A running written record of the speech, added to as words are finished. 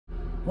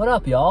What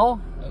up,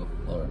 y'all? Oh,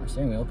 lower my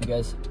steering wheel. Hope you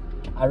guys,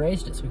 I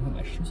raised it so we can put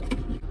my shoes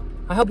on.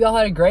 I hope y'all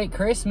had a great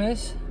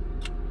Christmas.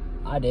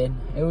 I did.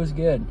 It was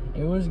good.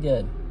 It was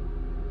good.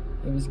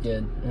 It was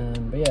good.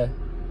 But yeah,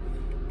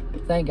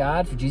 thank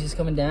God for Jesus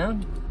coming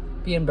down,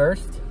 being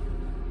birthed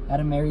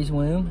out of Mary's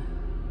womb.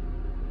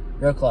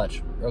 Real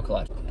clutch. Real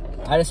clutch.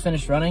 I just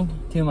finished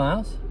running 2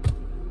 miles.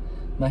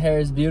 My hair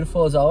is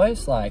beautiful as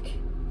always. Like,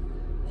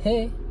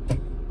 hey.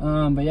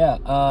 But yeah,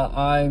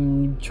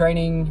 I'm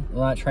training.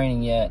 Well, not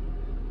training yet,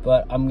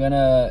 but I'm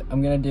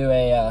gonna do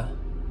a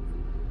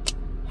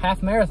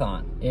half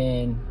marathon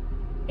in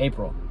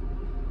April.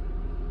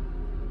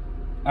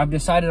 I've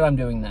decided I'm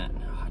doing that.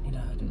 Oh, I need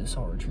to do this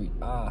whole retreat.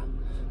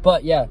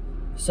 But yeah,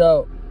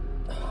 so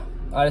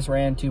I just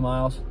ran 2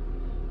 miles.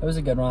 It was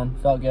a good run.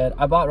 Felt good.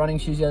 I bought running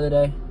shoes the other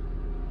day.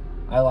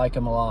 I like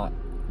them a lot.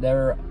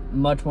 They're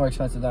much more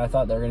expensive than I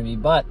thought they were gonna be,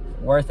 but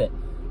worth it.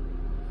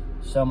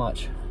 So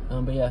much.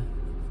 But yeah.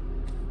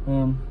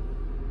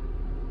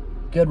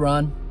 Good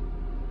run.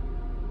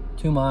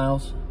 2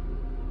 miles.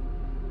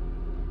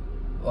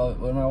 Well,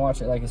 when I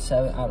watch it like a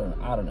 7,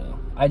 I don't know.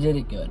 I did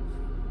it good.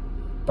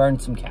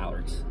 Burned some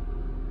calories.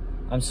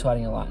 I'm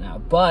sweating a lot now.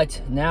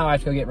 But now I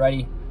have to go get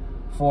ready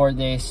for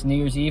this New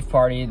Year's Eve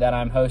party that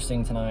I'm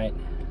hosting tonight.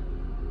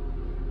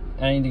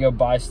 And I need to go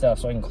buy stuff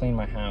so I can clean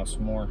my house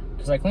more.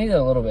 Because I cleaned it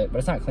a little bit, but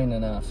it's not clean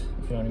enough,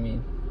 if you know what I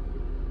mean.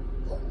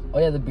 Oh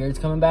yeah, the beard's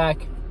coming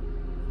back.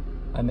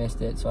 I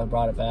missed it, so I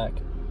brought it back.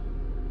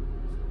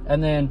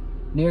 And then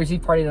New Year's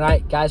Eve party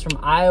tonight. Guys from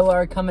Iowa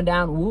are coming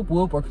down. Whoop,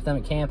 whoop. Worked with them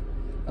at camp.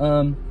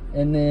 And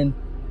then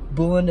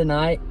booing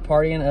tonight,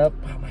 partying up.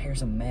 Oh, my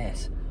hair's a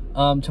mess.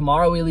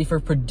 Tomorrow we leave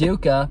for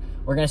Paducah.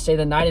 We're going to stay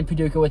the night in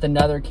Paducah with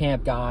another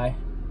camp guy.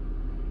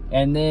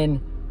 And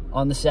then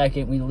on the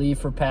 2nd, we leave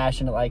for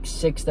Passion at like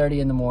 6:30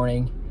 in the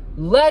morning.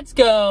 Let's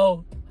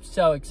go!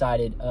 So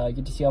excited.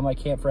 Get to see all my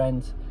camp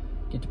friends.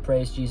 Get to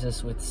praise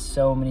Jesus with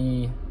so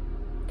many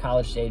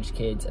college-age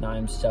kids. And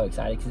I'm so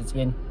excited because it's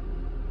been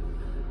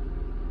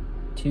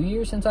 2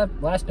 years since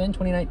I've last been.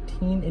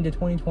 2019 into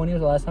 2020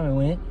 was the last time I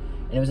went.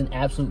 And it was an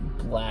absolute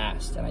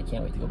blast. And I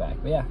can't wait to go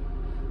back. But yeah,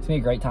 it's going to be a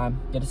great time.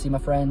 Get to see my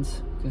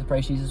friends. Get to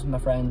praise Jesus with my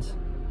friends.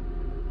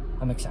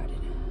 I'm excited.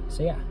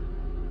 So yeah.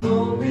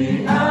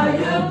 Holy, I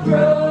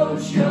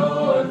approach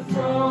your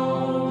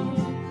throne.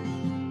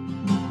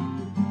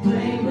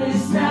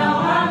 Blameless now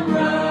I'm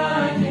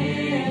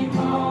running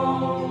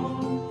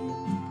home.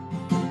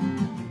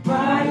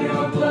 By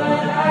your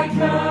blood I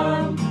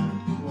come.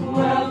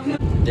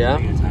 Welcome. Yeah?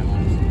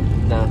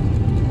 No.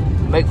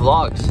 Make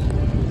vlogs.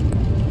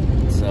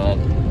 Sad. I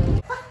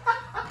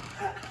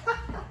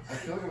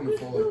feel like I'm gonna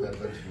fall like that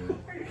eventually.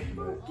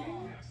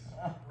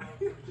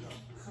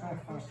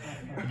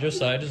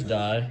 I just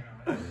die.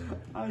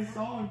 I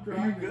saw him cry.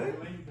 Are you good?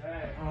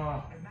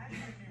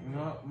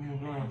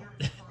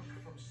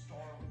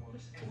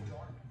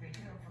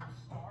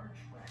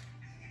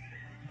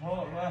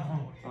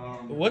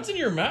 What's in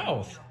your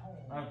mouth?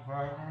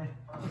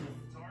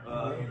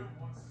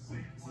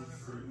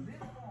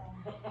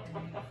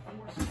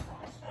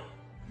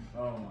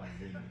 Oh my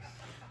goodness.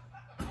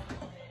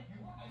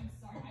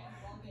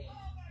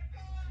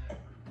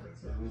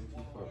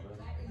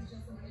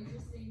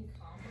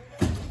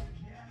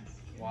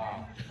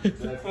 Wow.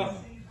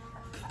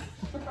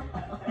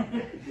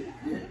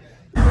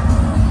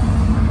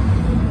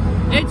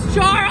 It's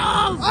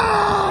Charles!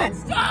 Oh!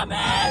 It's Thomas!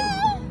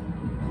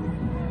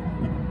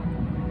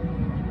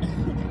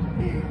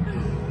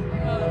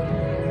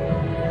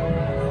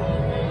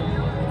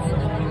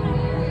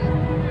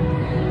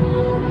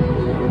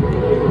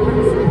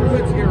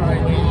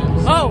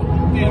 Oh!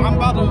 Yeah, I'm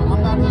about to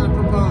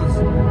propose.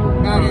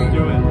 Maddie,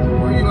 do it.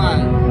 Where you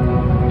at?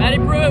 Maddie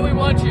Pruitt, we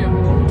want you.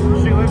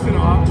 She lives in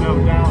Dallas.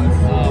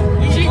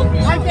 She came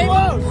to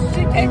the zoo.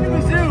 She came to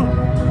the zoo.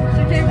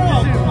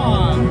 Come on.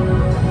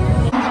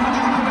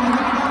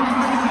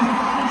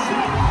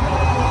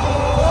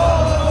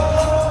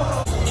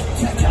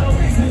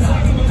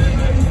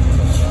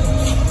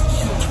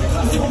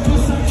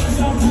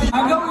 I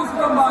know he's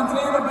from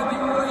Montana, but do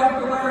you really have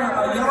to wear a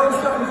yellow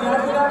shirt and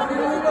jacket out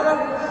here either?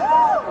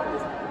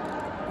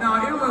 No,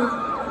 it was,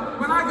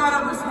 when I got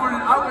up this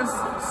morning, I was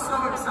so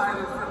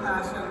excited for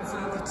Passion, so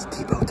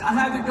I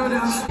had to go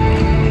down.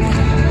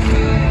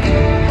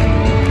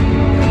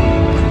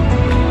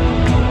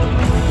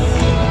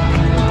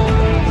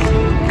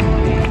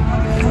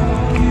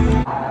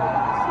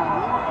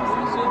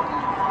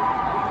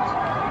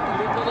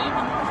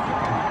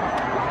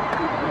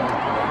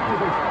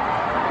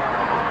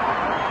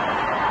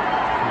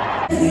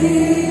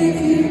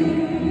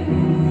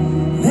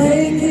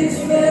 Make his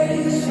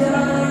face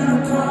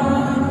shine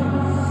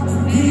upon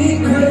him, be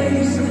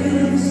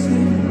gracious.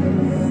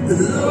 The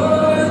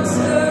Lord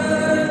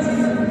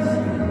turns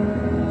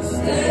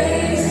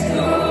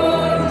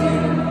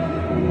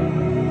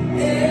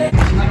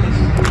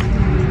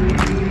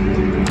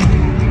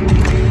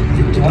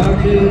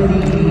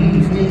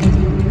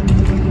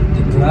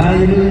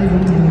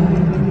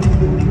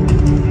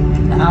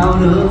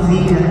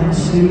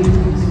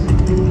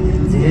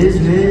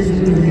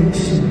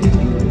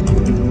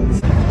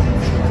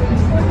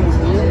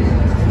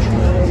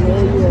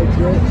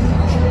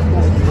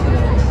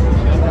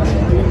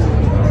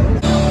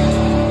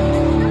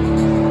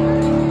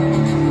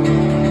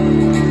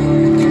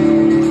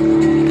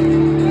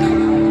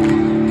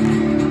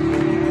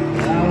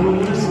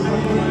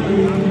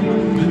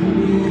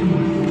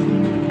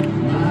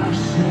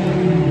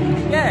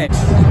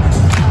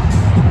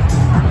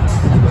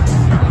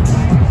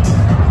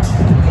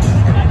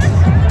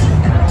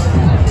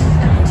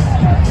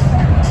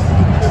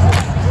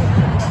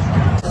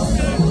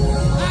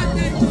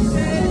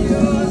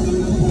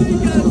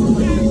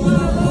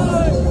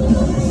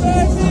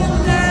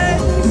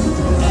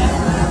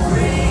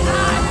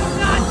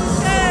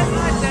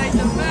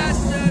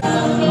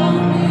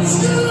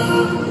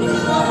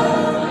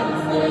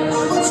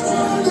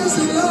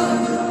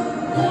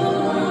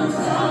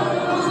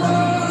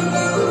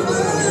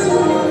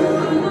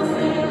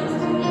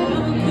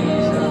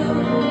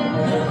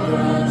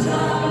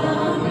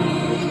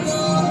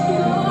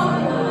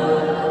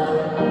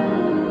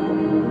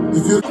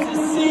If you